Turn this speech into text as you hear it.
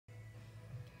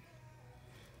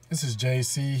This is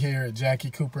JC here at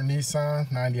Jackie Cooper Nissan,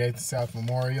 98th South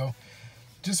Memorial.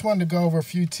 Just wanted to go over a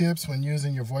few tips when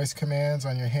using your voice commands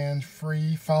on your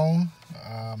hands-free phone.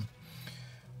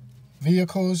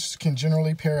 Vehicles can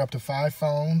generally pair up to 5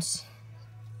 phones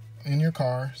in your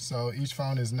car, so each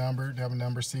phone is numbered. They have a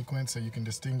number sequence so you can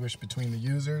distinguish between the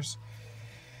users.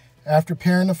 After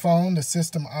pairing the phone, the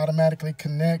system automatically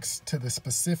connects to the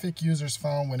specific user's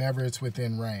phone whenever it's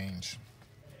within range.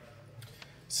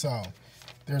 So,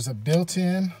 there's a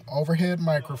built-in overhead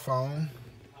microphone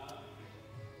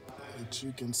that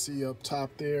you can see up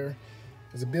top there.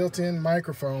 There's a built-in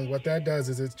microphone. What that does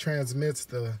is it transmits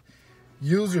the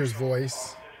user's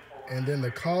voice, and then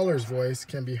the caller's voice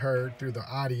can be heard through the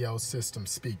audio system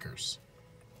speakers.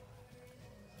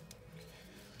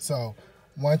 So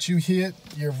once you hit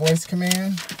your voice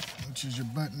command, which is your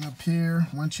button up here,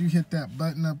 once you hit that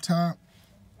button up top,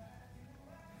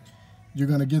 you're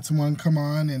going to get someone come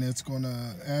on and it's going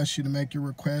to ask you to make your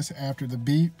request after the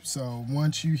beep. So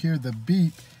once you hear the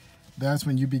beep, that's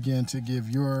when you begin to give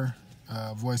your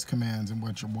voice commands and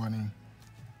what you're wanting.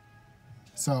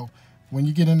 So when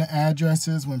you get into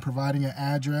addresses, when providing an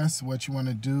address, what you want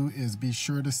to do is be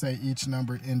sure to say each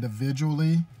number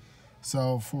individually.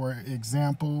 So for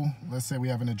example, let's say we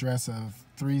have an address of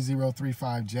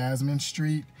 3035 Jasmine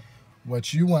Street.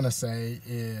 What you want to say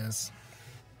is,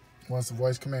 once the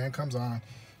voice command comes on,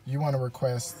 you want to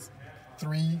request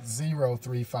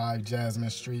 3035 Jasmine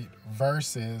Street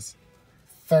versus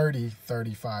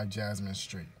 3035 Jasmine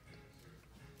Street.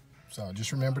 So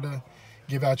just remember to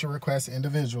give out your requests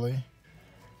individually.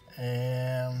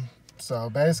 And so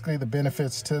basically the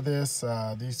benefits to this,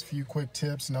 these few quick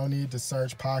tips: no need to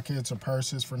search pockets or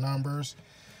purses for numbers.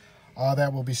 All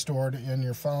that will be stored in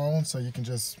your phone, so you can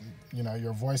just,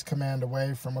 your voice command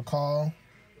away from a call.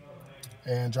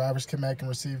 And drivers can make and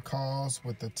receive calls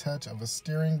with the touch of a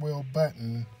steering wheel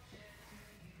button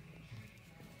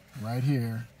right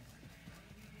here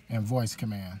and voice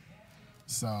command.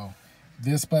 So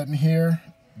this button here,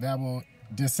 that will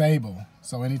disable.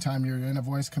 So anytime you're in a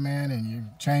voice command and you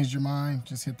change your mind,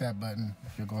 just hit that button.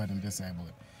 You'll go ahead and disable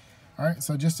it. All right,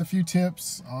 so just a few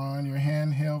tips on your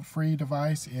handheld free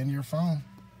device in your phone.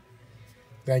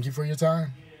 Thank you for your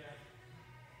time.